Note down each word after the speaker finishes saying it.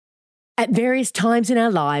At various times in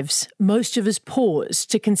our lives, most of us pause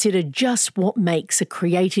to consider just what makes a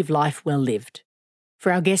creative life well lived.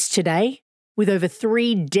 For our guest today, with over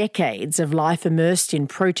 3 decades of life immersed in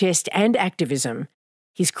protest and activism,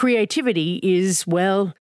 his creativity is,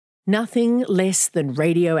 well, nothing less than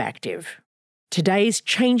radioactive. Today's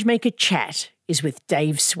ChangeMaker chat is with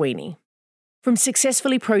Dave Sweeney. From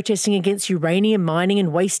successfully protesting against uranium mining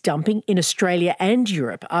and waste dumping in Australia and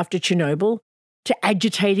Europe after Chernobyl, to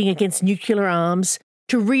agitating against nuclear arms,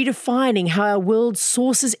 to redefining how our world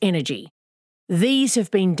sources energy, these have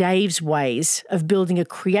been Dave's ways of building a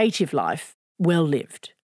creative life well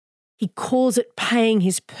lived. He calls it paying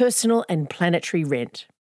his personal and planetary rent.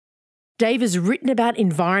 Dave has written about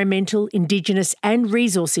environmental, Indigenous and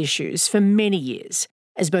resource issues for many years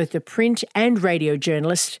as both a print and radio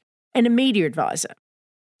journalist and a media advisor.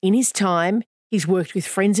 In his time, he's worked with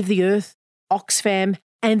Friends of the Earth, Oxfam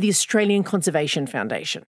and the Australian Conservation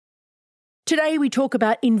Foundation. Today we talk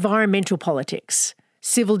about environmental politics,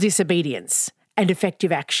 civil disobedience and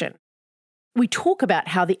effective action. We talk about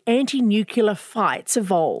how the anti-nuclear fights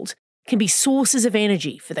of old can be sources of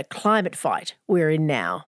energy for the climate fight we're in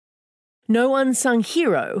now. No unsung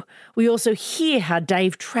hero, we also hear how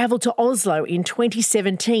Dave travelled to Oslo in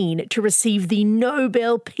 2017 to receive the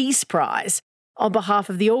Nobel Peace Prize on behalf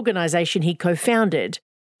of the organisation he co-founded,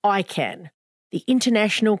 ICAN, the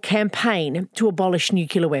International Campaign to Abolish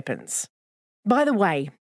Nuclear Weapons. By the way,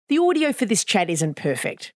 the audio for this chat isn't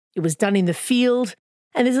perfect. It was done in the field,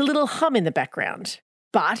 and there's a little hum in the background.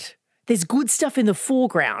 But there's good stuff in the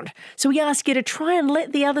foreground, so we ask you to try and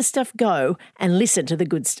let the other stuff go and listen to the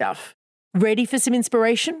good stuff. Ready for some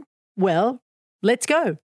inspiration? Well, let's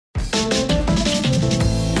go.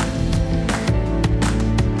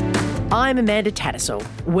 I'm Amanda Tattersall.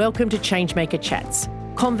 Welcome to ChangeMaker Chats,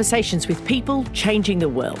 conversations with people changing the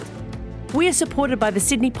world. We are supported by the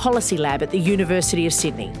Sydney Policy Lab at the University of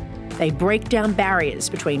Sydney. They break down barriers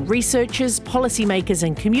between researchers, policymakers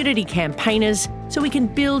and community campaigners so we can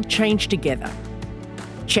build change together.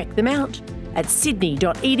 Check them out at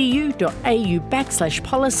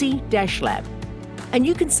sydney.edu.au/policy-lab. And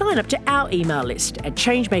you can sign up to our email list at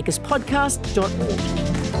changemakerspodcast.org.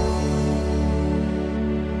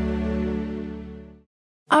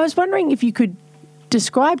 I was wondering if you could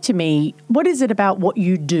describe to me, what is it about what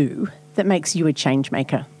you do that makes you a change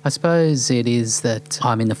maker? I suppose it is that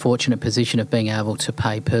I'm in the fortunate position of being able to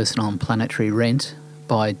pay personal and planetary rent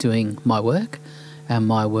by doing my work. And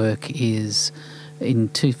my work is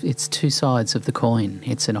it's two sides of the coin.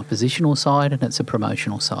 It's an oppositional side and it's a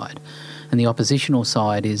promotional side. And the oppositional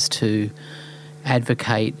side is to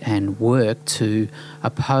advocate and work to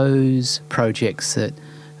oppose projects that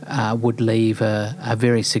would leave a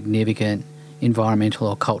very significant environmental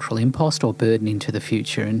or cultural impost or burden into the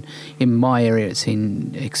future. And in my area, it's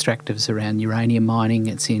in extractives around uranium mining,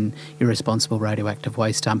 it's in irresponsible radioactive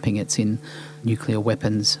waste dumping, it's in nuclear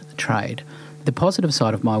weapons trade. The positive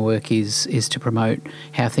side of my work is to promote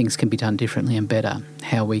how things can be done differently and better,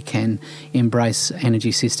 how we can embrace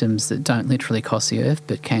energy systems that don't literally cost the earth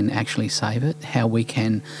but can actually save it, how we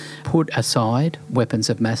can put aside weapons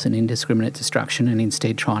of mass and indiscriminate destruction and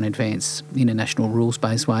instead try and advance international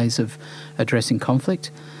rules-based ways of addressing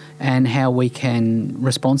conflict, and how we can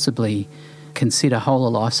responsibly consider whole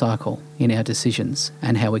of life cycle in our decisions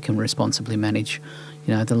and how we can responsibly manage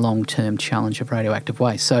the long-term challenge of radioactive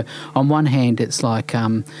waste. So on one hand, it's like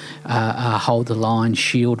a hold the line,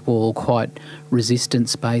 shield wall, quite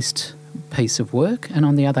resistance-based piece of work. And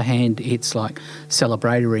on the other hand, it's like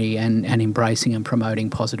celebratory and embracing and promoting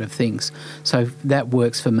positive things. So that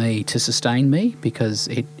works for me to sustain me because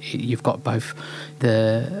you've got both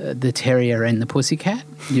the terrier and the pussycat.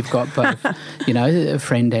 You've got both,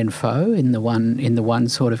 friend and foe in the one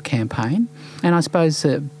sort of campaign. And I suppose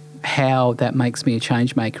that how that makes me a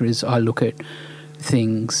change maker is I look at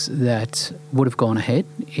things that would have gone ahead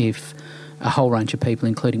if a whole range of people,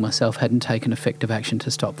 including myself, hadn't taken effective action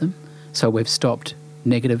to stop them. So we've stopped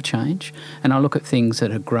negative change. And I look at things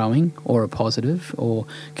that are growing or are positive, or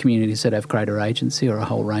communities that have greater agency, or a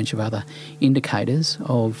whole range of other indicators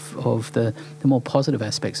of the more positive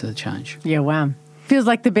aspects of the change. Yeah, wow. Feels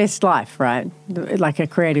like the best life, right? Like a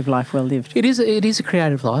creative life well lived. It is a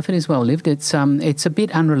creative life. It is well lived. It's a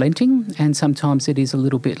bit unrelenting, and sometimes it is a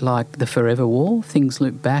little bit like the forever war. Things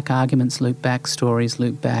loop back, arguments loop back, stories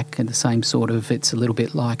loop back, and the same sort of. It's a little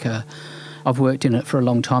bit like I've worked in it for a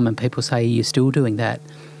long time, and people say, "Are you still doing that?"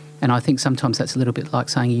 And I think sometimes that's a little bit like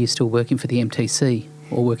saying, "Are you still working for the MTC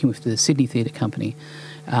or working with the Sydney Theatre Company?"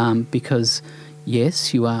 Because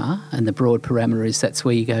yes, you are, and the broad parameter is that's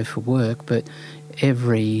where you go for work, but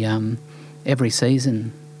every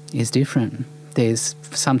season is different. There's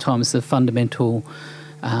sometimes the fundamental,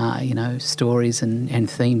 stories and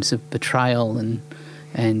themes of betrayal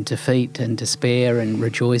and defeat and despair and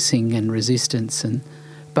rejoicing and resistance,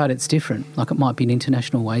 but it's different. Like, it might be an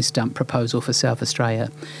international waste dump proposal for South Australia.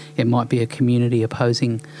 It might be a community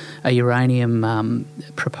opposing a uranium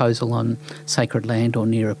proposal on sacred land or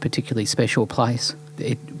near a particularly special place.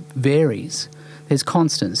 It varies. There's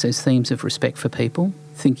constants. There's themes of respect for people,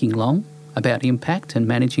 thinking long about impact and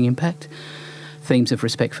managing impact, themes of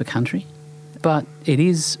respect for country. But it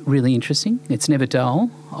is really interesting. It's never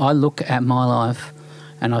dull. I look at my life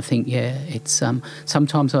and I think, it's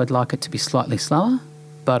sometimes I'd like it to be slightly slower,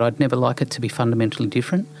 but I'd never like it to be fundamentally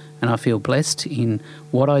different. And I feel blessed in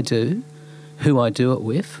what I do, who I do it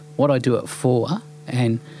with, what I do it for,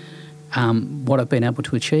 and what I've been able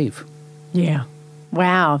to achieve. Yeah.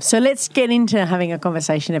 Wow. So let's get into having a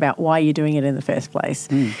conversation about why you're doing it in the first place.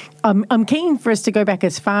 I'm keen for us to go back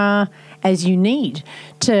as far as you need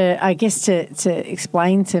to, I guess, to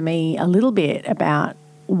explain to me a little bit about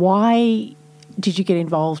why did you get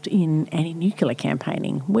involved in anti-nuclear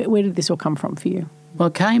campaigning? Where did this all come from for you? Well,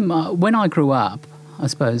 it came when I grew up, I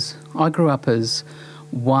suppose. I grew up as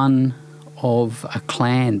one of a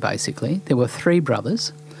clan, basically. There were 3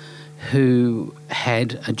 brothers who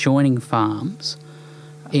had adjoining farms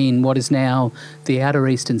in what is now the outer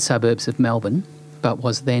eastern suburbs of Melbourne, but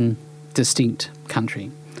was then distinct country.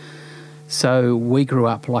 So we grew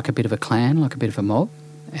up like a bit of a clan, like a bit of a mob,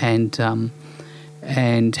 and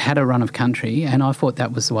had a run of country, and I thought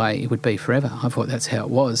that was the way it would be forever. I thought that's how it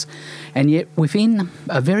was. And yet within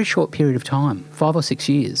a very short period of time, 5 or 6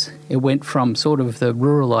 years, it went from sort of the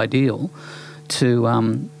rural ideal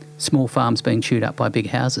to small farms being chewed up by big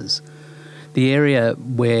houses. The area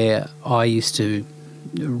where I used to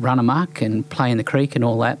run amok and play in the creek and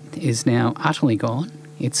all that is now utterly gone.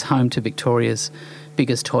 It's home to Victoria's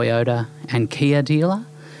biggest Toyota and Kia dealer.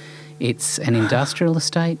 It's an industrial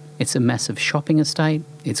estate. It's a massive shopping estate.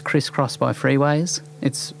 It's crisscrossed by freeways.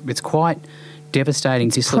 It's quite devastating,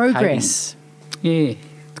 dislocating. Progress. Yeah,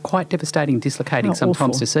 quite devastating, dislocating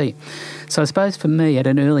sometimes awful. To see. So I suppose for me, at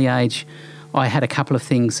an early age, I had a couple of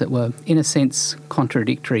things that were, in a sense,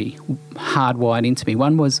 contradictory, hardwired into me.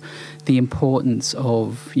 One was the importance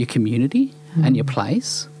of your community and your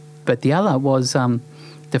place, but the other was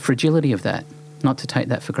the fragility of that, not to take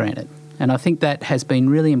that for granted. And I think that has been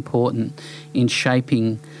really important in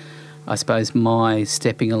shaping, I suppose, my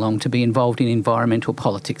stepping along to be involved in environmental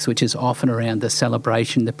politics, which is often around the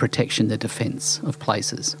celebration, the protection, the defence of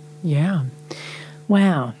places. Yeah.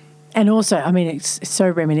 Wow. And also, I mean, it's so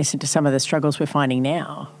reminiscent to some of the struggles we're finding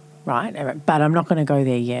now, right? But I'm not going to go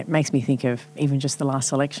there yet. It makes me think of even just the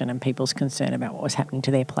last election and people's concern about what was happening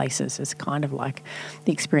to their places. It's kind of like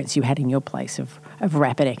the experience you had in your place of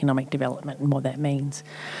rapid economic development and what that means.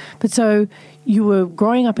 But so you were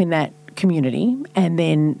growing up in that community, and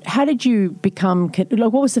then how did you become,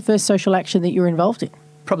 like, what was the first social action that you were involved in?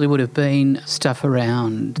 Probably would have been stuff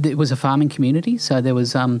around, it was a farming community, so there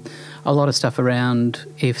was a lot of stuff around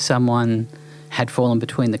if someone had fallen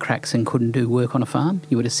between the cracks and couldn't do work on a farm,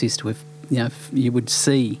 you would assist with, you would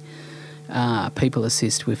see people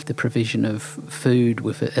assist with the provision of food,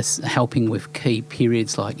 with helping with key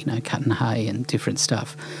periods like, cutting hay and different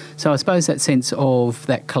stuff. So I suppose that sense of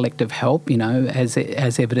that collective help, as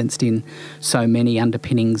evidenced in so many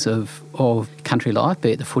underpinnings of country life,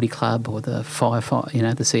 be it the footy club or the firefight,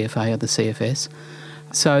 the CFA or the CFS.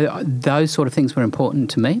 So those sort of things were important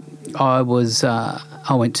to me. I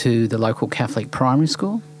went to the local Catholic primary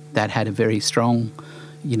school that had a very strong,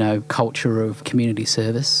 culture of community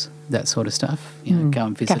service, that sort of stuff. Go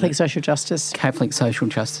and visit Catholic social justice. Catholic social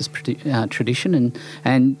justice tradition,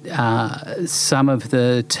 and some of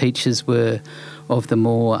the teachers were of the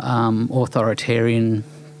more authoritarian,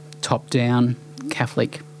 top-down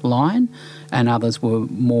Catholic line, and others were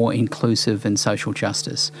more inclusive and social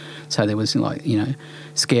justice. So there was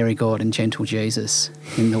Scary God and Gentle Jesus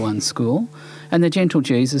in the one school, and the Gentle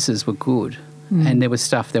Jesuses were good. And there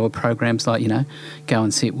were programs like, go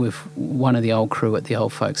and sit with one of the old crew at the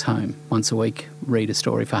old folks' home once a week, read a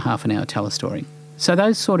story for half an hour, tell a story. So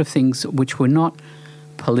those sort of things which were not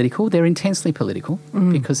political, they're intensely political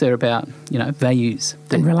because they're about, values.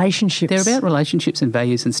 And relationships. They're about relationships and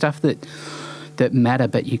values and stuff that matter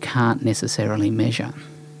but you can't necessarily measure.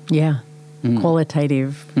 Yeah.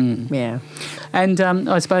 Qualitative. Yeah. And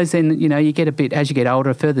I suppose then, you get a bit, as you get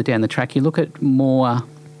older, further down the track, you look at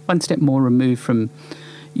one step more removed from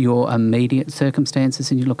your immediate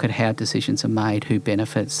circumstances and you look at how decisions are made, who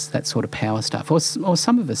benefits, that sort of power stuff. Or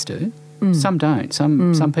some of us do, some don't.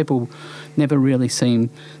 Some people never really seem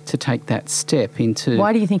to take that step into...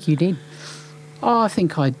 Why do you think you did? Oh, I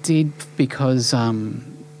think I did because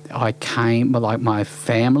I came, like my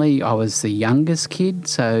family, I was the youngest kid,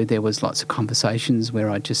 so there was lots of conversations where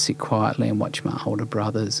I'd just sit quietly and watch my older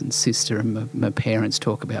brothers and sister and my parents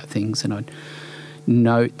talk about things, and I'd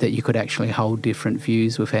note that you could actually hold different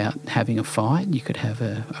views without having a fight. You could have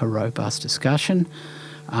a robust discussion,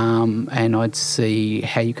 and I'd see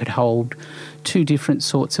how you could hold two different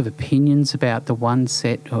sorts of opinions about the one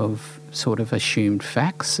set of sort of assumed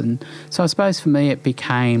facts. And so I suppose for me it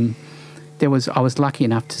became, I was lucky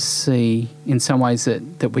enough to see in some ways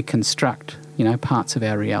that we construct, parts of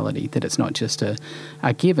our reality, that it's not just a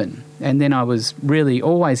given. And then I was really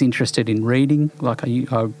always interested in reading. Like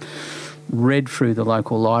I read through the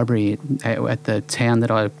local library at the town that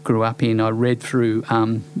I grew up in. I read through,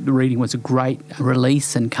 reading was a great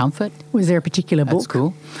release and comfort. Was there a particular book? At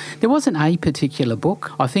school? There wasn't a particular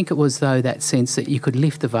book. I think it was, though, that sense that you could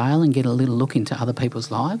lift the veil and get a little look into other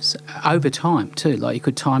people's lives over time too. Like you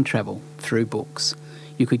could time travel through books.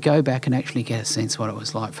 You could go back and actually get a sense of what it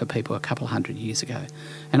was like for people a couple of 100 years ago.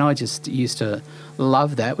 And I just used to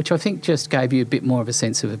love that, which I think just gave you a bit more of a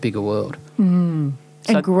sense of a bigger world. Mm.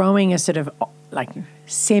 And growing a sort of like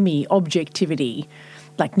semi-objectivity,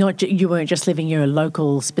 like you weren't just living your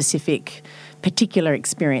local specific particular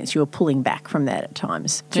experience, you were pulling back from that at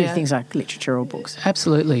times through things like literature or books.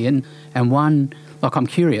 Absolutely. And one, like I'm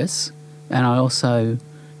curious, and I also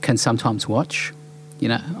can sometimes watch.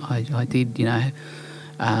 I did,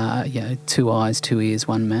 two eyes, two ears,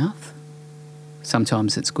 one mouth.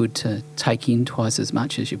 Sometimes it's good to take in twice as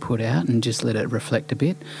much as you put out and just let it reflect a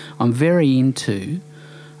bit. I'm very into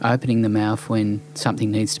opening the mouth when something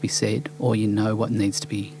needs to be said, or what needs to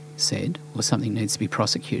be said, or something needs to be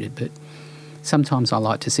prosecuted. But sometimes I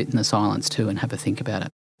like to sit in the silence too and have a think about it.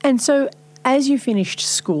 And so as you finished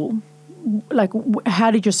school, like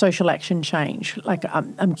how did your social action change? Like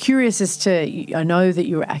I'm curious as to, I know that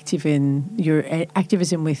your activism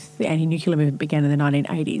with the anti-nuclear movement began in the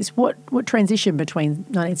 1980s. What transition between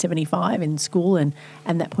 1975 in school and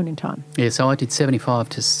that point in time? Yeah, so I did 75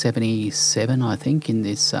 to 77, I think, in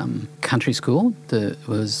this country school that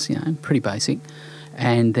was, pretty basic.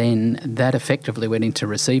 And then that effectively went into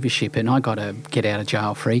receivership, and I got a get out of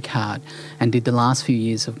jail free card and did the last few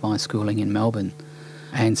years of my schooling in Melbourne.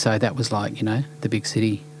 And so that was like, the big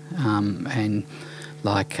city, and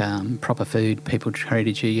like proper food, people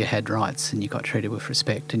treated you, you had rights and you got treated with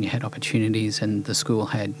respect and you had opportunities, and the school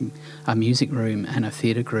had a music room and a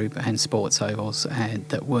theatre group and sports ovals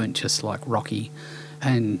that weren't just like rocky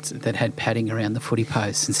and that had padding around the footy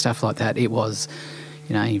posts and stuff like that. It was,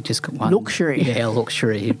 you've just won. Luxury. Yeah,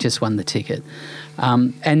 luxury. You've just won the ticket.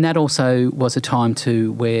 And that also was a time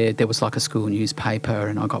too where there was like a school newspaper,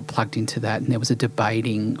 and I got plugged into that, and there was a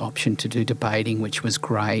debating option to do debating, which was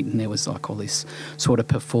great, and there was like all this sort of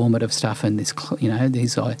performative stuff and this,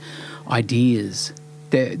 these ideas.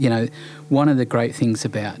 One of the great things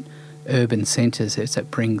about urban centres is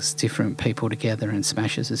it brings different people together and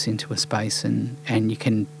smashes us into a space, and you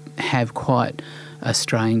can have quite a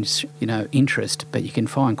strange, interest, but you can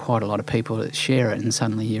find quite a lot of people that share it, and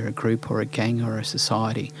suddenly you're a group or a gang or a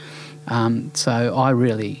society. So I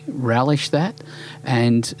really relished that,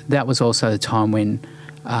 and that was also the time when,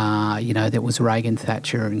 there was Reagan,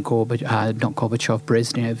 Thatcher, and not Gorbachev,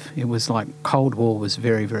 Brezhnev. It was like Cold War was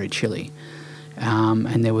very, very chilly.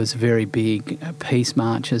 And there was very big peace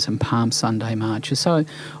marches and Palm Sunday marches. So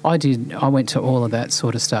I went to all of that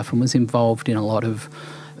sort of stuff and was involved in a lot of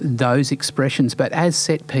those expressions, but as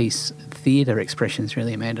set-piece theatre expressions,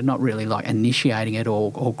 really, Amanda, not really like initiating it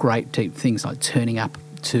or great deep things like turning up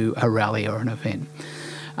to a rally or an event.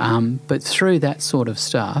 But through that sort of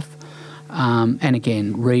stuff, and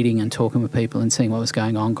again, reading and talking with people and seeing what was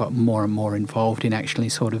going on, got more and more involved in actually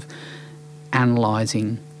sort of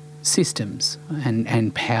analysing systems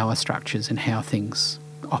and power structures and how things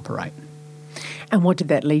operate. And what did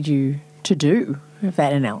that lead you to do,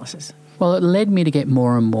 that analysis? Well, it led me to get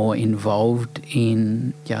more and more involved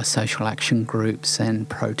in social action groups and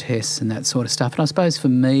protests and that sort of stuff. And I suppose for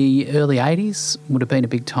me, early 80s would have been a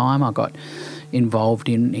big time. I got involved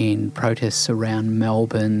in protests around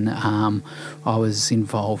Melbourne. I was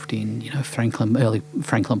involved in early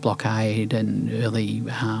Franklin blockade and early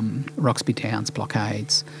Roxby Downs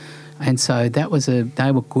blockades. And so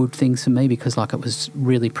they were good things for me because it was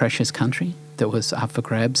really precious country that was up for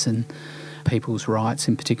grabs, and people's rights,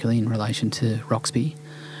 in particularly in relation to Roxby,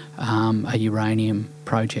 a uranium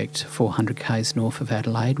project 400 k's north of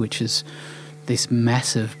Adelaide, which is this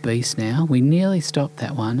massive beast now. We nearly stopped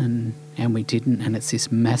that one and we didn't, and it's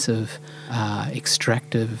this massive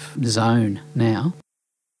extractive zone now.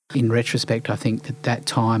 In retrospect, I think that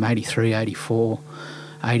time, 83, 84,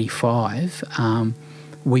 85,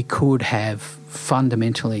 we could have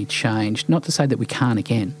fundamentally changed, not to say that we can't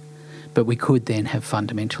again, but we could then have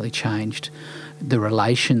fundamentally changed the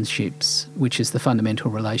relationships, which is the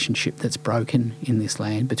fundamental relationship that's broken in this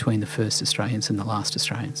land between the first Australians and the last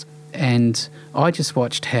Australians. And I just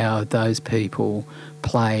watched how those people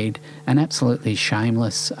played an absolutely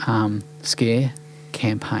shameless scare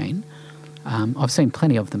campaign. I've seen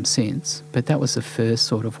plenty of them since, but that was the first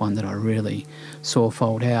sort of one that I really saw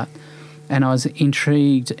fold out. And I was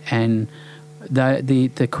intrigued, and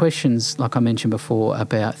the questions, like I mentioned before,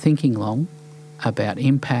 about thinking long, about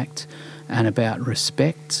impact, and about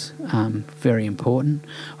respect, very important.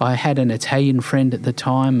 I had an Italian friend at the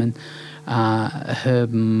time, and her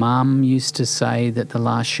mum used to say that the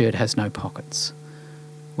last shirt has no pockets,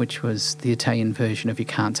 which was the Italian version of you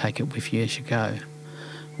can't take it with you as you go,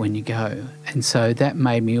 when you go. And so that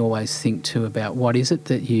made me always think too about what is it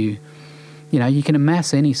that you can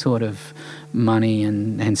amass any sort of money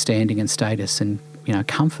and standing and status and,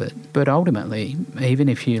 comfort. But ultimately, even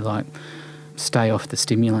if you stay off the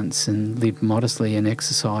stimulants and live modestly and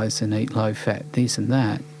exercise and eat low fat, this and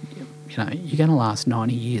that, you're going to last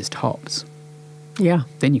 90 years tops. Yeah.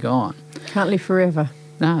 Then you're gone. Can't live forever.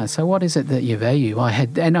 No, so what is it that you value?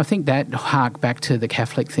 And I think that harked back to the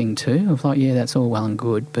Catholic thing too, of that's all well and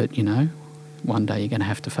good, but, one day you're going to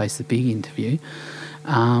have to face the big interview.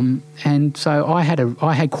 And so I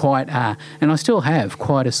had quite a, and I still have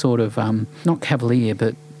quite a sort of, not cavalier,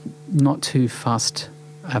 but not too fussed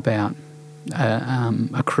about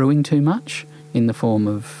accruing too much in the form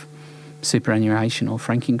of superannuation or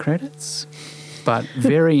franking credits, but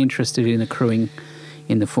very interested in accruing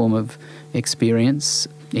in the form of experience,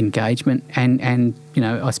 engagement, and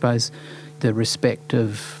I suppose the respect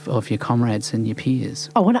of your comrades and your peers.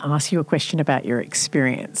 I want to ask you a question about your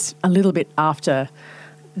experience. A little bit after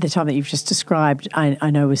the time that you've just described, I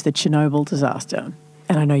know was the Chernobyl disaster,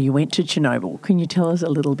 and I know you went to Chernobyl. Can you tell us a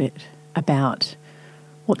little bit about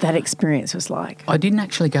what that experience was like? I didn't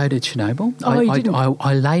actually go to Chernobyl. You didn't?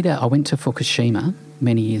 I went to Fukushima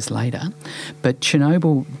many years later, but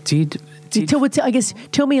Chernobyl did.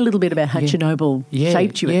 Tell me a little bit about how Chernobyl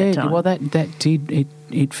shaped you at that time. Well, that did.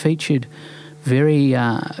 It featured very,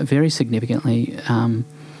 very significantly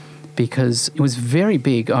because it was very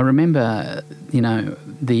big. I remember,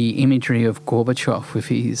 the imagery of Gorbachev with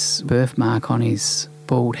his birthmark on his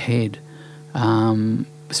bald head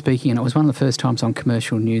speaking, and it was one of the first times on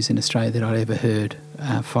commercial news in Australia that I'd ever heard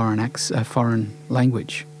a foreign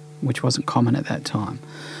language, which wasn't common at that time.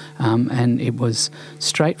 And it was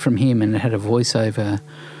straight from him, and it had a voiceover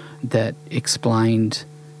that explained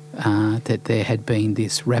that there had been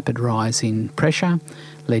this rapid rise in pressure,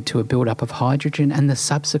 led to a build-up of hydrogen, and an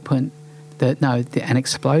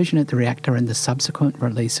explosion at the reactor and the subsequent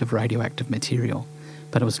release of radioactive material.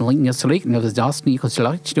 But it was and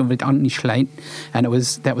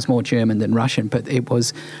that was more German than Russian, but it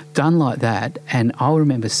was done like that. And I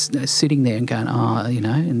remember sitting there and going,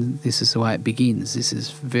 and this is the way it begins. This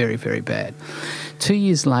is very, very bad. 2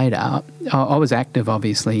 years later, I was active,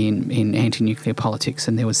 obviously, in anti-nuclear politics,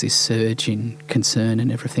 and there was this surge in concern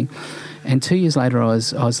and everything. And 2 years later, I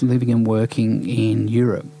was living and working in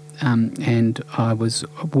Europe, and I was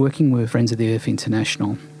working with Friends of the Earth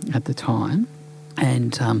International at the time.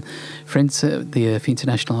 And Friends of the Earth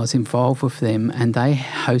International, I was involved with them, and they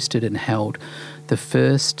hosted and held the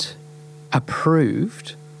first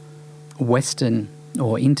approved Western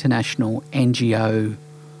or international environmental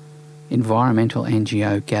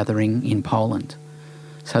NGO gathering in Poland.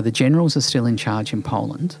 So the generals are still in charge in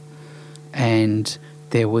Poland, and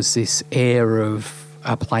there was this air of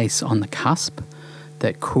a place on the cusp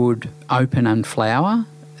that could open and flower,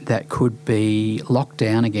 that could be locked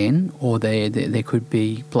down again, or there could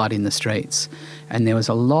be blood in the streets. And there was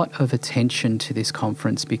a lot of attention to this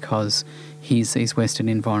conference because here's these Western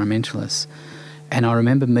environmentalists. And I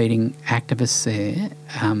remember meeting activists there,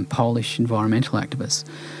 Polish environmental activists,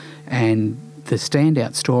 and the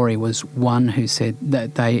standout story was one who said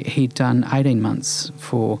that he'd done 18 months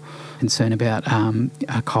for concern about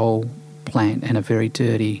a coal plant and a very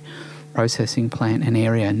dirty processing plant, an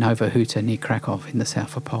area, Nowa Huta, near Krakow in the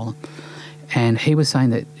south of Poland. And he was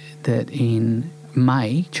saying that in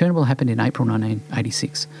May, Chernobyl happened in April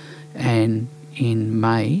 1986, and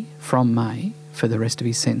from May, for the rest of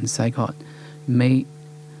his sentence, they got meat,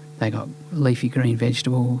 they got leafy green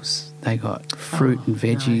vegetables, they got fruit and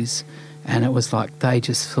veggies, and it was like they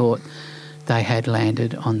just thought they had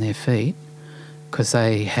landed on their feet because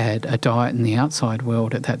they had a diet in the outside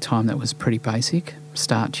world at that time that was pretty basic,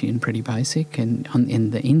 starchy and pretty basic, and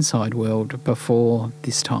in the inside world before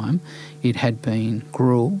this time it had been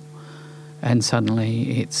gruel and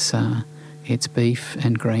suddenly it's beef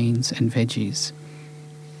and greens and veggies.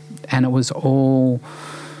 And it was all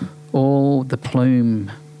the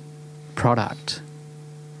plume product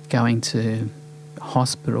going to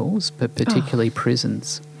hospitals, but particularly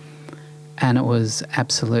prisons. And it was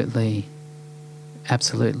absolutely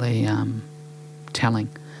telling.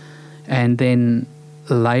 And then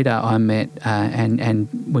later I met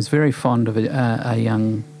and was very fond of a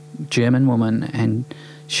young German woman, and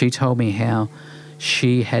she told me how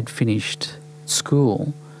she had finished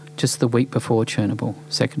school just the week before Chernobyl,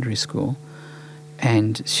 secondary school,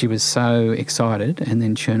 and she was so excited, and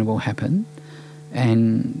then Chernobyl happened,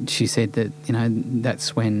 and she said that,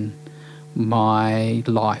 that's when my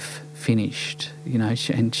life finished,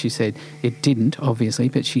 and she said it didn't, obviously,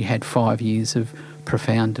 but she had 5 years of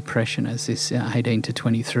profound depression as this 18 to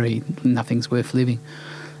 23, nothing's worth living.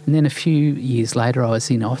 And then a few years later I was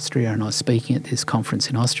in Austria, and I was speaking at this conference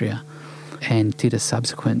in Austria, and did a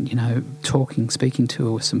subsequent, speaking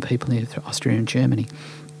to some people in Austria and Germany.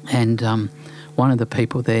 And one of the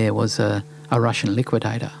people there was a Russian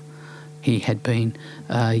liquidator. He had been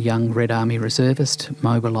a young Red Army reservist,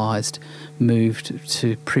 mobilised, moved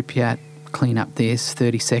to Pripyat, clean up this,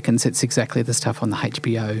 30 seconds. It's exactly the stuff on the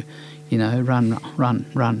HBO,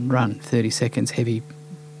 run, 30 seconds, heavy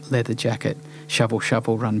leather jacket,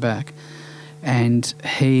 shovel, run back. And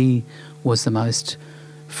he was the most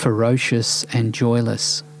ferocious and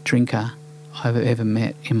joyless drinker I've ever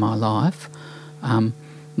met in my life. I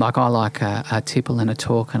like a tipple and a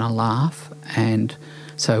talk and a laugh, and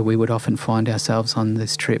so we would often find ourselves on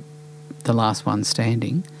this trip the last one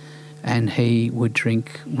standing, and he would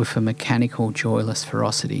drink with a mechanical, joyless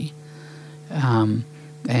ferocity, and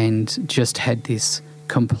just had this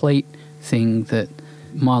complete thing that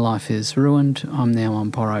my life is ruined, I'm now on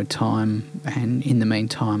borrowed time, and in the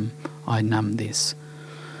meantime I numb this.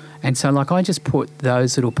 And so, I just put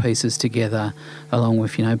those little pieces together, along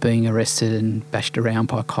with, being arrested and bashed around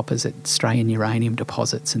by coppers at Australian uranium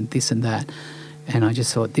deposits and this and that. And I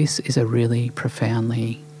just thought, this is a really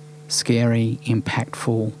profoundly scary,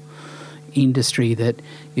 impactful industry that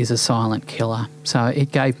is a silent killer. So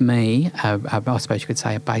it gave me, I suppose you could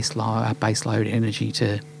say, a baseload energy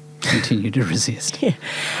to continue to resist. Yeah.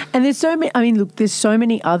 And there's so many, there's so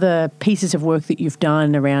many other pieces of work that you've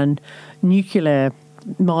done around nuclear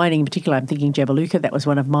mining in particular. I'm thinking Jabiluka, that was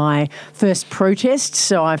one of my first protests,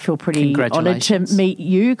 so I feel pretty honoured to meet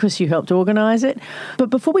you because you helped organise it. But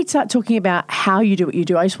before we start talking about how you do what you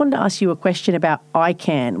do, I just wanted to ask you a question about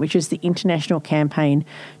ICAN, which is the International Campaign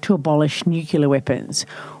to Abolish Nuclear Weapons,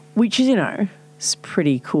 which is, it's a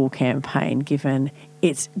pretty cool campaign given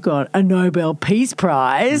it's got a Nobel Peace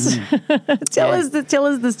Prize. Tell us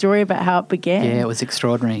the story about how it began. Yeah, it was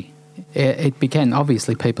extraordinary. It began,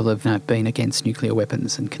 obviously, people have been against nuclear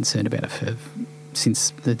weapons and concerned about it since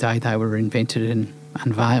the day they were invented and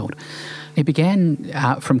unveiled. It began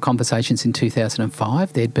from conversations in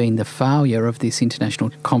 2005. There'd been the failure of this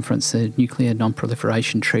international conference, the Nuclear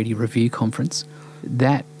Non-Proliferation Treaty Review Conference,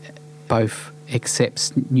 that both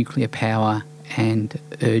accepts nuclear power and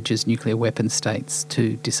urges nuclear weapon states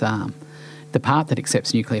to disarm. The part that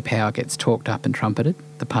accepts nuclear power gets talked up and trumpeted.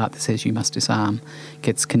 The part that says you must disarm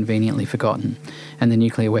gets conveniently forgotten. And the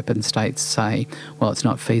nuclear weapon states say, well, it's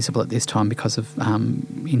not feasible at this time because of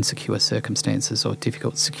insecure circumstances or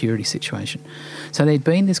difficult security situation. So there'd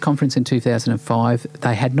been this conference in 2005.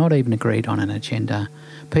 They had not even agreed on an agenda.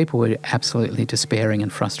 People were absolutely despairing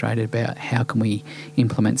and frustrated about how can we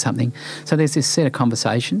implement something. So there's this set of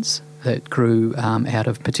conversations that grew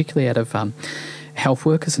particularly out of health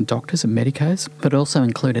workers and doctors and medicos, but also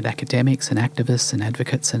included academics and activists and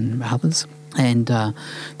advocates and others. And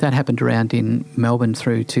that happened around in Melbourne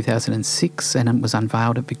through 2006, and it was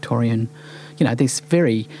unveiled at Victorian. This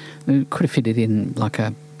could have fitted in like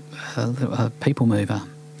a people mover.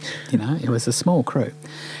 It was a small crew,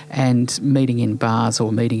 and meeting in bars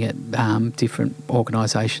or meeting at different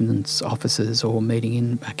organisations' offices or meeting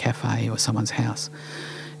in a cafe or someone's house.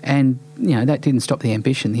 And, that didn't stop the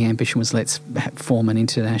ambition. The ambition was let's form an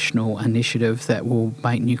international initiative that will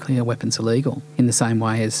make nuclear weapons illegal in the same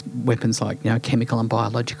way as weapons like, chemical and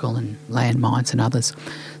biological and landmines and others.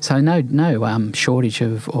 So no shortage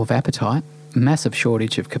of appetite, massive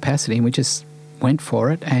shortage of capacity, and we just went for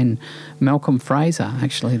it. And Malcolm Fraser,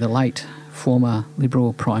 actually the late former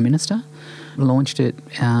Liberal Prime Minister, launched it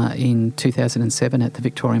in 2007 at the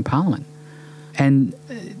Victorian Parliament. And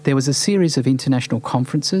there was a series of international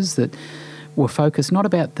conferences that were focused not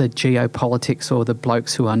about the geopolitics or the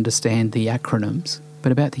blokes who understand the acronyms,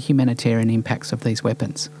 but about the humanitarian impacts of these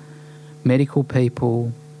weapons. Medical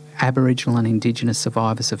people, Aboriginal and Indigenous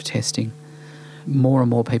survivors of testing, more and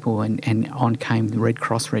more people, and on came the Red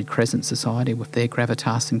Cross, Red Crescent Society with their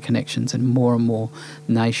gravitas and connections, and more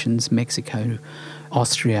nations, Mexico,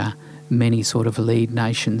 Austria, many sort of lead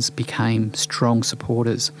nations became strong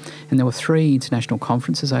supporters. And there were 3 international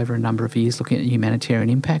conferences over a number of years looking at humanitarian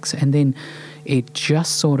impacts, and then it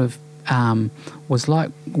just sort of was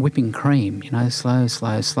like whipping cream, slow,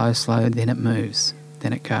 then it moves,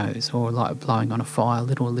 then it goes, or like blowing on a fire,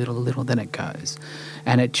 little, then it goes.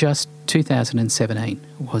 And it just, 2017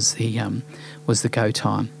 was the go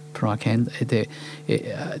time for ICAN.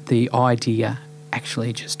 The idea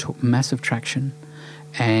actually just took massive traction,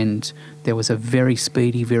 and there was a very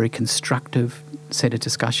speedy, very constructive set of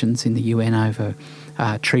discussions in the UN over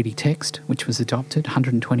treaty text, which was adopted.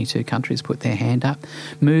 122 countries put their hand up,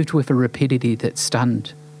 moved with a rapidity that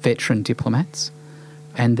stunned veteran diplomats.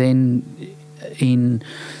 And then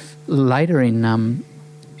later in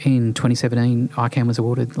 2017, ICAN was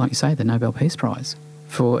awarded, like you say, the Nobel Peace Prize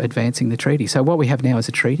for advancing the treaty. So what we have now is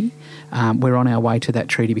a treaty. We're on our way to that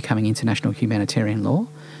treaty becoming international humanitarian law,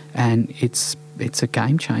 and it's a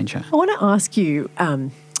game changer. I want to ask you,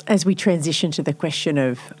 as we transition to the question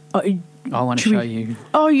of... I want to show you.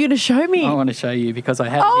 Oh, you're going to show me? I want to show you because I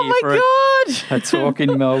had it here for a talk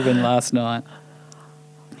in Melbourne last night.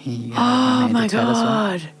 Here you go. Oh, my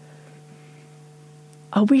God.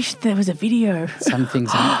 I wish there was a video. Some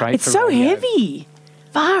things aren't great it's for so radio. Heavy.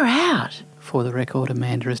 Far out. For the record,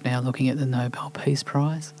 Amanda is now looking at the Nobel Peace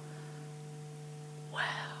Prize. Wow.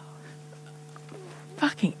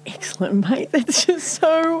 Fucking excellent, mate. That's just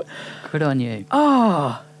so... Good on you.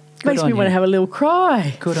 Oh, makes me want to have a little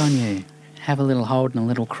cry. Good on you. Have a little hold and a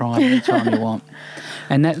little cry anytime you want.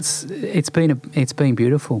 And it's been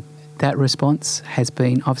beautiful. That response has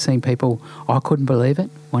been, I've seen people, I couldn't believe it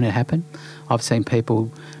when it happened. I've seen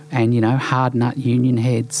people, and hard nut union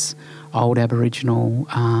heads, old Aboriginal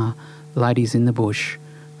ladies in the bush,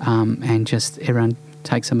 and just everyone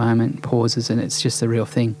takes a moment, pauses, and it's just the real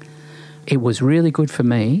thing. It was really good for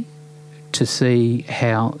me to see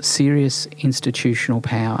how serious institutional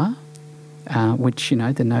power, which,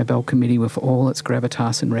 the Nobel Committee with all its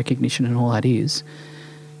gravitas and recognition and all that is,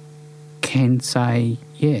 can say,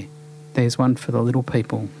 yeah, there's one for the little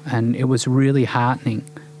people. And it was really heartening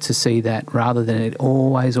to see that, rather than it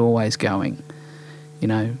always going,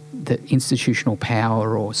 that institutional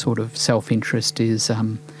power or sort of self-interest is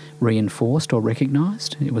reinforced or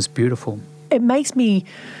recognised. It was beautiful. It makes me...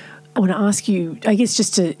 I want to ask you, I guess,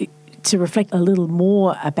 just to reflect a little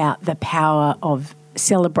more about the power of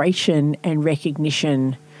celebration and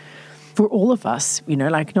recognition for all of us.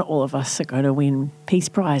 Not all of us are going to win peace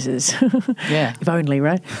prizes. Yeah. If only,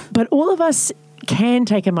 right? But all of us can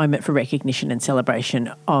take a moment for recognition and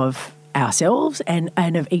celebration of ourselves and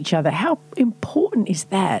of each other. How important is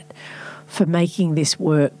that for making this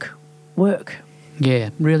work? Yeah,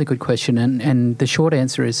 really good question. And the short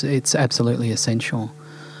answer is it's absolutely essential.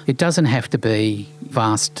 It doesn't have to be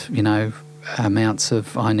vast, amounts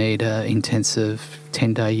of, I need an intensive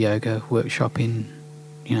 10-day yoga workshop in,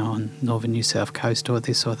 on northern New South Coast or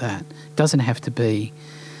this or that. It doesn't have to be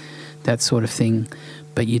that sort of thing.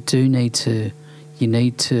 But you do need to,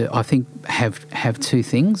 I think, have 2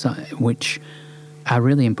 things which are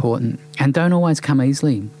really important and don't always come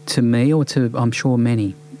easily to me or to, I'm sure,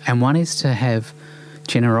 many. And one is to have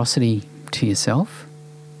generosity to yourself,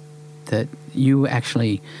 that you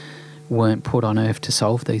actually weren't put on earth to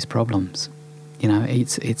solve these problems.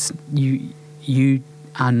 It's you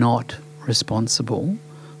are not responsible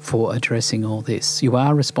for addressing all this. You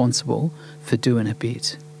are responsible for doing a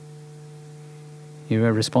bit. You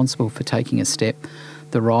are responsible for taking a step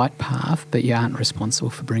the right path, but you aren't responsible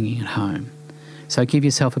for bringing it home. So give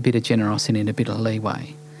yourself a bit of generosity and a bit of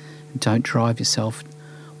leeway. Don't drive yourself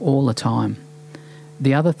all the time.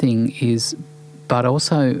 The other thing is, but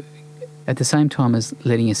also at the same time as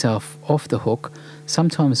letting yourself off the hook,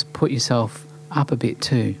 sometimes put yourself up a bit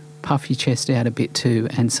too. Puff your chest out a bit too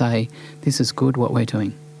and say, this is good what we're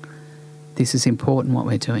doing. This is important what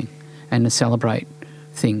we're doing. And to celebrate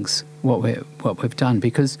things, what we've done.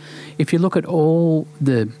 Because if you look at all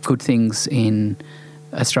the good things in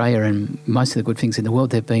Australia and most of the good things in the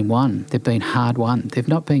world, they've been won. They've been hard won. They've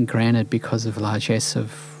not been granted because of largesse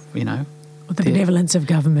of, or the benevolence of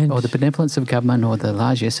government. Or the benevolence of government or the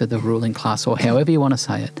largesse of the ruling class, or however you want to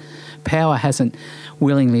say it. Power hasn't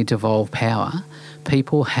willingly devolved power.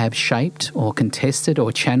 People have shaped or contested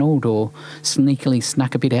or channelled or sneakily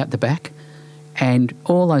snuck a bit out the back. And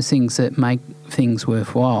all those things that make things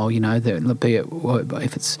worthwhile, be it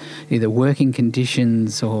if it's either working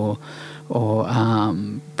conditions or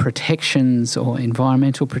protections or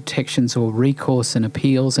environmental protections or recourse and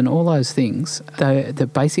appeals and all those things,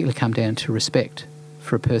 that basically come down to respect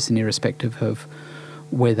for a person, irrespective of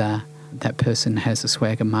whether that person has a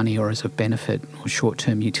swag of money or is of benefit or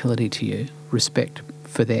short-term utility to you. Respect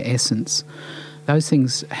for their essence. Those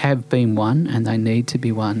things have been won, and they need to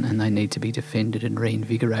be won, and they need to be defended and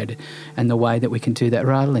reinvigorated. And the way that we can do that,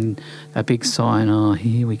 rather than a big sign, oh,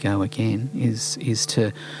 here we go again, is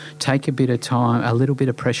to take a bit of time, a little bit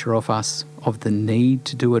of pressure off us of the need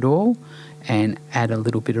to do it all, and add a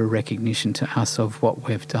little bit of recognition to us of what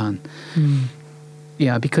we've done.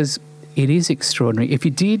 Yeah, because it is extraordinary. If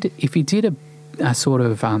you did a sort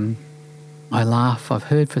of, I laugh, I've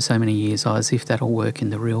heard for so many years, as if that'll work in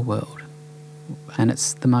the real world. And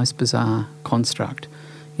it's the most bizarre construct,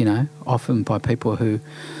 often by people whose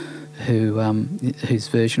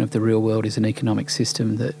version of the real world is an economic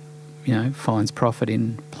system that, finds profit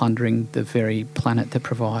in plundering the very planet that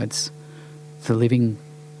provides the living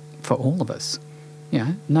for all of us.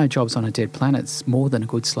 No jobs on a dead planet's more than a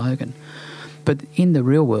good slogan. But in the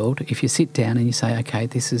real world, if you sit down and you say, okay,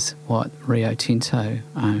 this is what Rio Tinto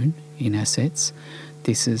own in assets,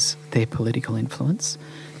 this is their political influence,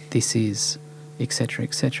 this is etc.,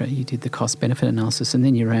 etc. You did the cost-benefit analysis, and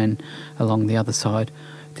then you ran along the other side.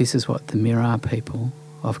 This is what the Mirarr people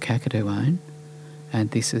of Kakadu own, and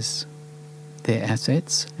this is their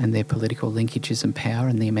assets and their political linkages and power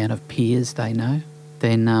and the amount of peers they know.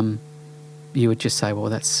 Then you would just say, well,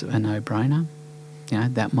 that's a no-brainer.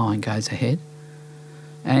 That mine goes ahead.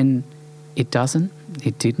 And it doesn't.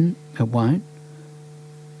 It didn't. It won't.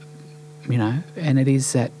 And it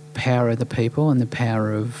is that power of the people and the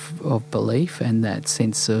power of belief and that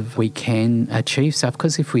sense of we can achieve stuff.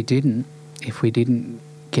 Because if we didn't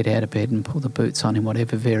get out of bed and pull the boots on in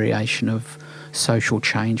whatever variation of social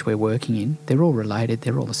change we're working in, they're all related,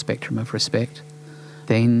 they're all a spectrum of respect,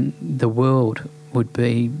 then the world would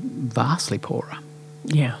be vastly poorer.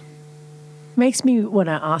 Yeah. Makes me want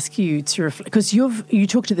to ask you to reflect, because you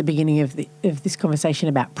talked at the beginning of this conversation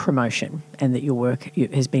about promotion and that your work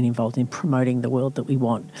has been involved in promoting the world that we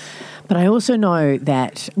want. But I also know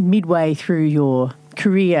that midway through your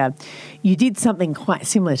career, you did something quite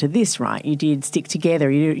similar to this, right? You did Stick Together,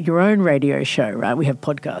 your own radio show, right? We have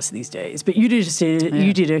podcasts these days, but you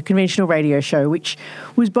did a conventional radio show, which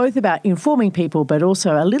was both about informing people, but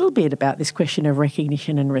also a little bit about this question of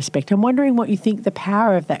recognition and respect. I'm wondering what you think the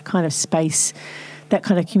power of that kind of space, that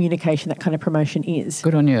kind of communication, that kind of promotion is.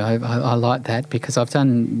 Good on you. I like that, because I've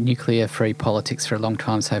done nuclear-free politics for a long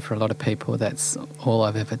time, so for a lot of people that's all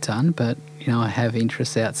I've ever done. But, I have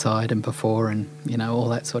interests outside and before and, all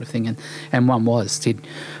that sort of thing. And one did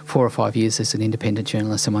 4 or 5 years as an independent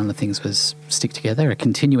journalist, and one of the things was Stick Together, a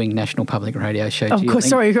continuing national public radio show. Of course,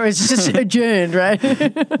 sorry, it's just adjourned, right?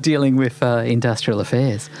 Dealing with industrial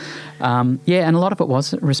affairs. And a lot of it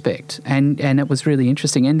was respect, and it was really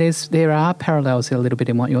interesting. And there are parallels a little bit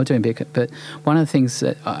in what you're doing, but one of the things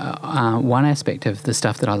that one aspect of the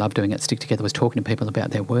stuff that I love doing at Stick Together was talking to people about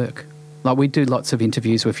their work. Like, we do lots of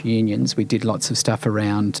interviews with unions. We did lots of stuff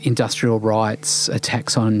around industrial rights,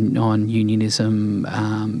 attacks on unionism,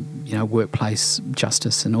 workplace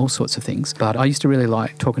justice and all sorts of things. But I used to really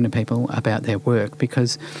like talking to people about their work,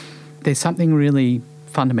 because there's something really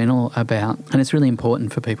fundamental about, and it's really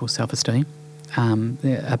important for people's self-esteem,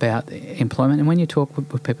 about employment. And when you talk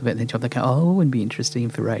with people about their job, they go, oh, it would be interesting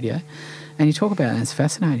for radio. And you talk about it, and it's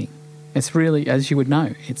fascinating. It's really, as you would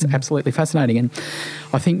know, it's absolutely fascinating. And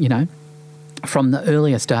I think, from the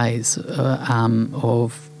earliest days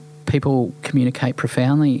of people communicate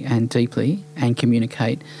profoundly and deeply and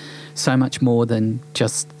communicate so much more than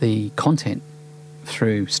just the content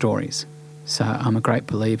through stories. So I'm a great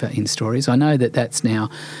believer in stories. I know that that's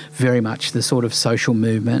now very much the sort of social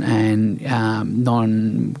movement and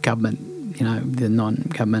non-government, the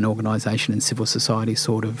non-government organisation and civil society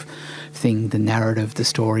sort of thing, the narrative, the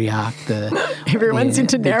story arc, everyone's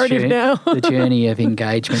into narrative now. The journey of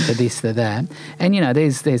engagement, the this, the that. And,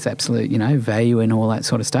 there's absolute, value in all that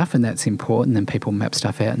sort of stuff, and that's important, and people map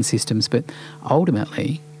stuff out in systems. But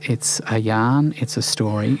ultimately, it's a yarn, it's a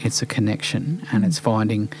story, it's a connection, and it's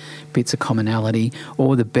finding bits of commonality.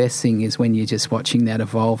 Or the best thing is when you're just watching that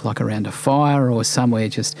evolve, like around a fire or somewhere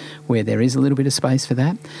just where there is a little bit of space for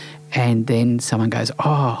that. And then someone goes,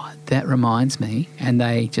 oh, that reminds me. And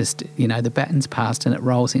they just, the baton's passed and it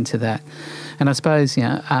rolls into that. And I suppose,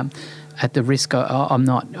 at the risk, I'm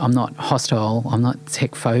not hostile, I'm not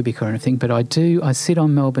tech phobic or anything, but I sit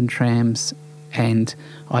on Melbourne trams and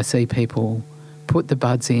I see people put the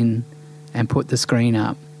buds in and put the screen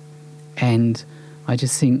up. And I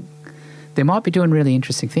just think they might be doing really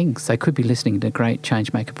interesting things. They could be listening to great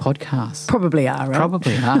ChangeMaker podcasts. Probably are, right?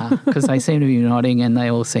 Probably are, because they seem to be nodding and they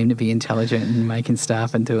all seem to be intelligent and making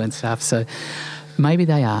stuff and doing stuff. So maybe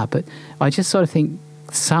they are, but I just sort of think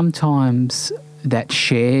sometimes that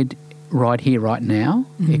shared right here, right now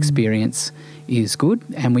experience is good,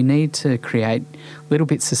 and we need to create little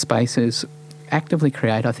bits of spaces, actively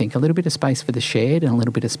create, I think, a little bit of space for the shared and a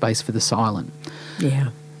little bit of space for the silent.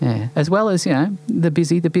 Yeah. Yeah, as well as, the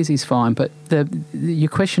busy's fine, but your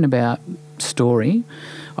question about story,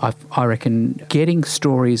 I reckon getting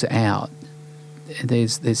stories out,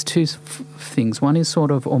 there's two things. One is sort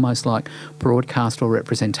of almost like broadcast or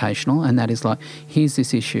representational, and that is like, here's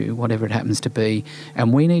this issue, whatever it happens to be,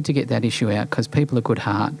 and we need to get that issue out because people of good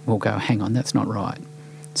heart will go, hang on, that's not right.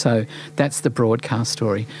 So that's the broadcast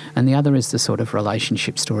story. And the other is the sort of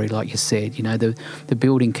relationship story, like you said, the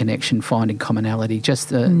building connection, finding commonality, just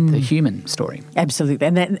the human story. Absolutely.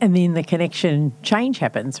 And then the connection change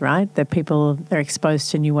happens, right? That people are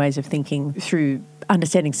exposed to new ways of thinking through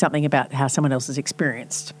understanding something about how someone else has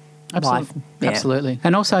experienced life. Yeah. Absolutely.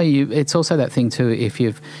 And also it's also that thing too, if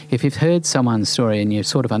you've heard someone's story and you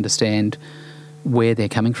sort of understand where they're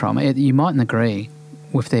coming from, you mightn't agree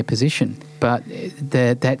with their position, but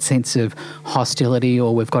that sense of hostility,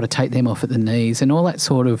 or we've got to take them off at the knees and all that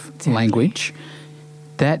sort of language,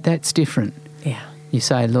 that's different. Yeah. You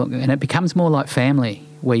say, look, and it becomes more like family,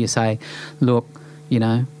 where you say, look,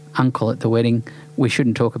 uncle at the wedding, we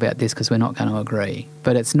shouldn't talk about this because we're not going to agree.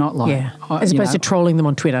 But it's not like... as opposed to trolling them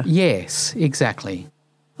on Twitter. Yes, exactly.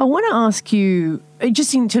 I want to ask you,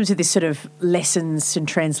 just in terms of this sort of lessons and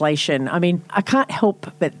translation, I mean, I can't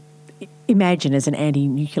help but imagine as an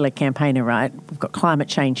anti-nuclear campaigner, right, we've got climate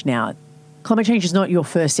change now. Climate change is not your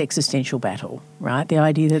first existential battle, right? The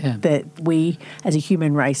idea that we as a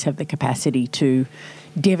human race have the capacity to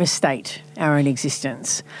devastate our own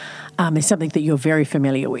existence is something that you're very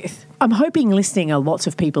familiar with. I'm hoping listening are lots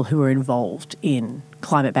of people who are involved in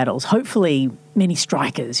climate battles, hopefully many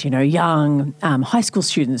strikers, young high school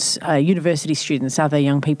students, university students, other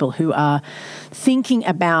young people who are thinking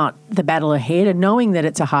about the battle ahead and knowing that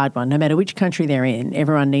it's a hard one. No matter which country they're in,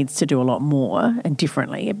 everyone needs to do a lot more and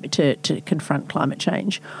differently to confront climate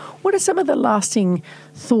change. What are some of the lasting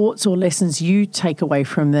thoughts or lessons you take away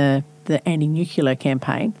from the anti-nuclear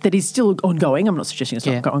campaign that is still ongoing? I'm not suggesting it's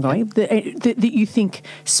not ongoing. That you think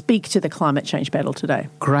speak to the climate change battle today?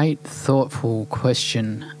 Great, thoughtful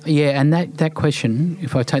question. Yeah, and that question,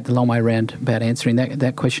 if I take the long way around about answering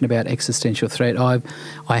that question about existential threat,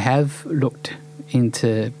 I have looked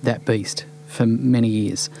into that beast for many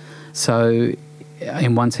years. So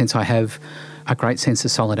in one sense, I have a great sense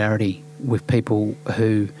of solidarity with people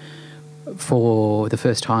who, for the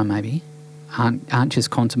first time maybe, aren't just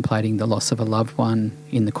contemplating the loss of a loved one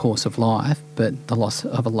in the course of life, but the loss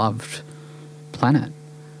of a loved planet.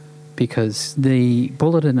 Because the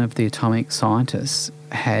bulletin of the atomic scientists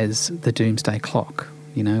has the doomsday clock,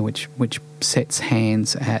 which sets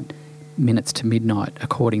hands at minutes to midnight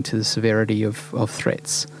according to the severity of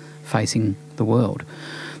threats facing the world.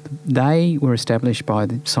 They were established by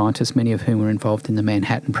the scientists, many of whom were involved in the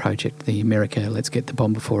Manhattan Project, the America, let's get the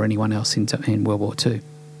bomb before anyone else in World War II.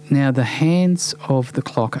 Now, the hands of the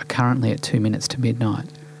clock are currently at 2 minutes to midnight.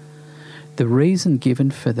 The reason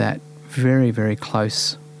given for that very, very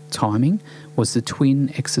close timing was the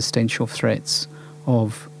twin existential threats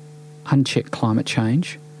of unchecked climate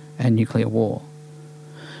change and nuclear war.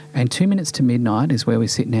 And 2 minutes to midnight is where we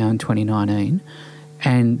sit now in 2019,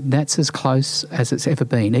 and that's as close as it's ever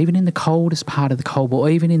been, even in the coldest part of the Cold War,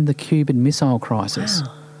 even in the Cuban Missile Crisis.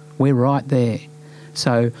 Wow. We're right there.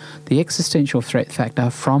 So the existential threat factor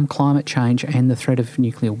from climate change and the threat of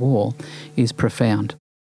nuclear war is profound.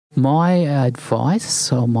 My advice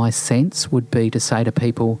or my sense would be to say to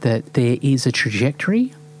people that there is a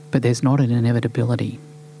trajectory, but there's not an inevitability.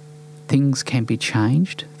 Things can be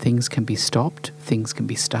changed, things can be stopped, things can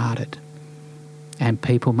be started. And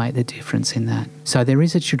people make the difference in that. So there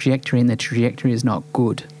is a trajectory, and the trajectory is not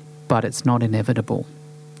good, but it's not inevitable.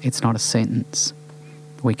 It's not a sentence.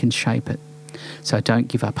 We can shape it. So don't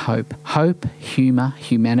give up hope. Hope, humour,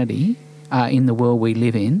 humanity are in the world we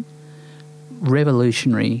live in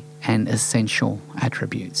revolutionary and essential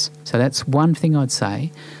attributes. So that's one thing I'd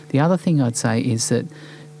say. The other thing I'd say is that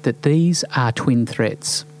these are twin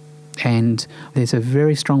threats. And there's a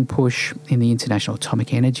very strong push in the International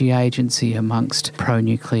Atomic Energy Agency amongst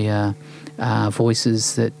pro-nuclear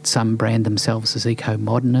voices that some brand themselves as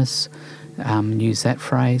eco-modernists, use that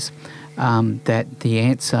phrase. that the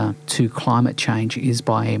answer to climate change is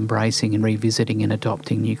by embracing and revisiting and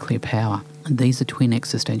adopting nuclear power. And these are twin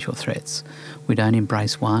existential threats. We don't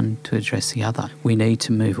embrace one to address the other. We need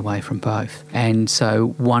to move away from both. And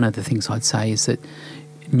so one of the things I'd say is that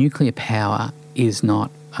nuclear power is not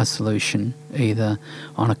a solution, either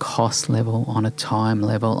on a cost level, on a time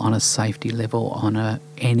level, on a safety level, on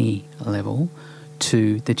any level,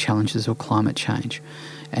 to the challenges of climate change.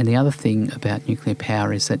 And the other thing about nuclear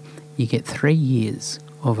power is that you get 3 years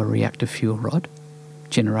of a reactor fuel rod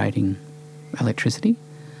generating electricity,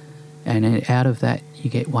 and out of that you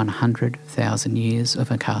get 100,000 years of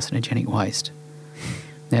a carcinogenic waste.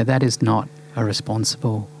 Now that is not a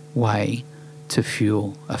responsible way to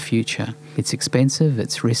fuel a future. It's expensive,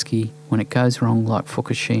 it's risky. When it goes wrong, like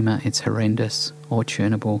Fukushima, it's horrendous, or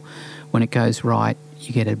Chernobyl. When it goes right,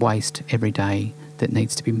 you get a waste every day that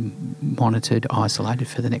needs to be monitored, isolated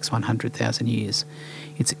for the next 100,000 years.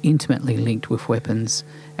 It's intimately linked with weapons,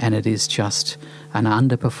 and it is just an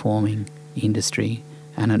underperforming industry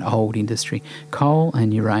and an old industry. Coal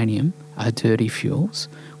and uranium are dirty fuels.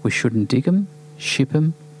 We shouldn't dig them, ship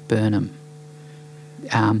them, burn them.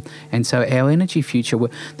 And so our energy future,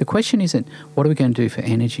 the question isn't what are we going to do for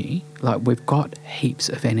energy? Like, we've got heaps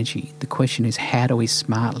of energy. The question is, how do we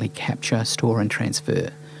smartly capture, store and transfer?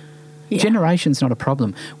 Yeah. Generation's not a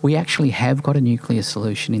problem. We actually have got a nuclear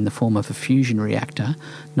solution in the form of a fusion reactor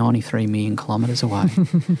 93 million kilometres away.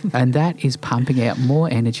 And that is pumping out more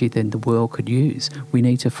energy than the world could use. We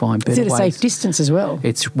need to find better ways. Is it a safe distance as well?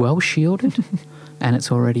 It's well shielded and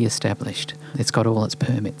it's already established. It's got all its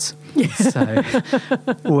permits. So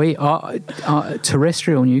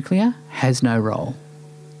terrestrial nuclear has no role.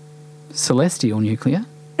 Celestial nuclear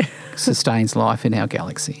sustains life in our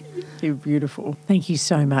galaxy. You're beautiful. Thank you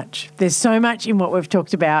so much. There's so much in what we've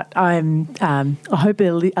talked about. I hope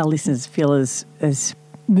our listeners feel as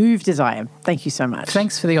moved as I am. Thank you so much.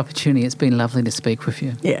 Thanks for the opportunity. It's been lovely to speak with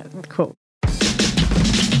you. Yeah, cool.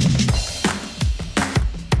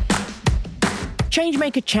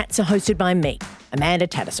 ChangeMaker Chats are hosted by me, Amanda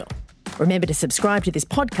Tattersall. Remember to subscribe to this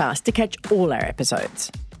podcast to catch all our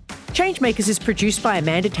episodes. ChangeMakers is produced by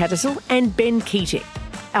Amanda Tattersall and Ben Keating.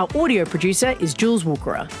 Our audio producer is Jules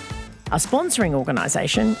Walkera. Our sponsoring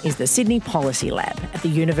organisation is the Sydney Policy Lab at the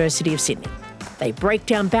University of Sydney. They break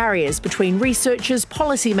down barriers between researchers,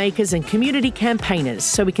 policymakers and community campaigners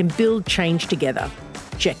so we can build change together.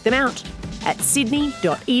 Check them out at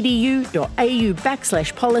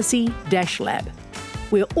sydney.edu.au/policy-lab.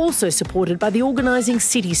 We are also supported by the Organising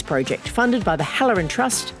Cities project funded by the Halloran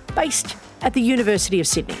Trust, based at the University of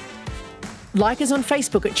Sydney. Like us on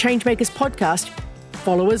Facebook at ChangeMakers Podcast,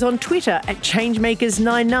 follow us on Twitter at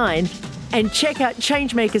ChangeMakers99, and check out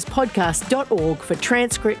changemakerspodcast.org for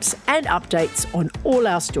transcripts and updates on all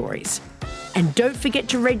our stories. And don't forget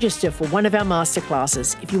to register for one of our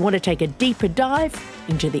masterclasses if you want to take a deeper dive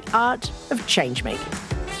into the art of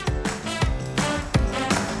changemaking.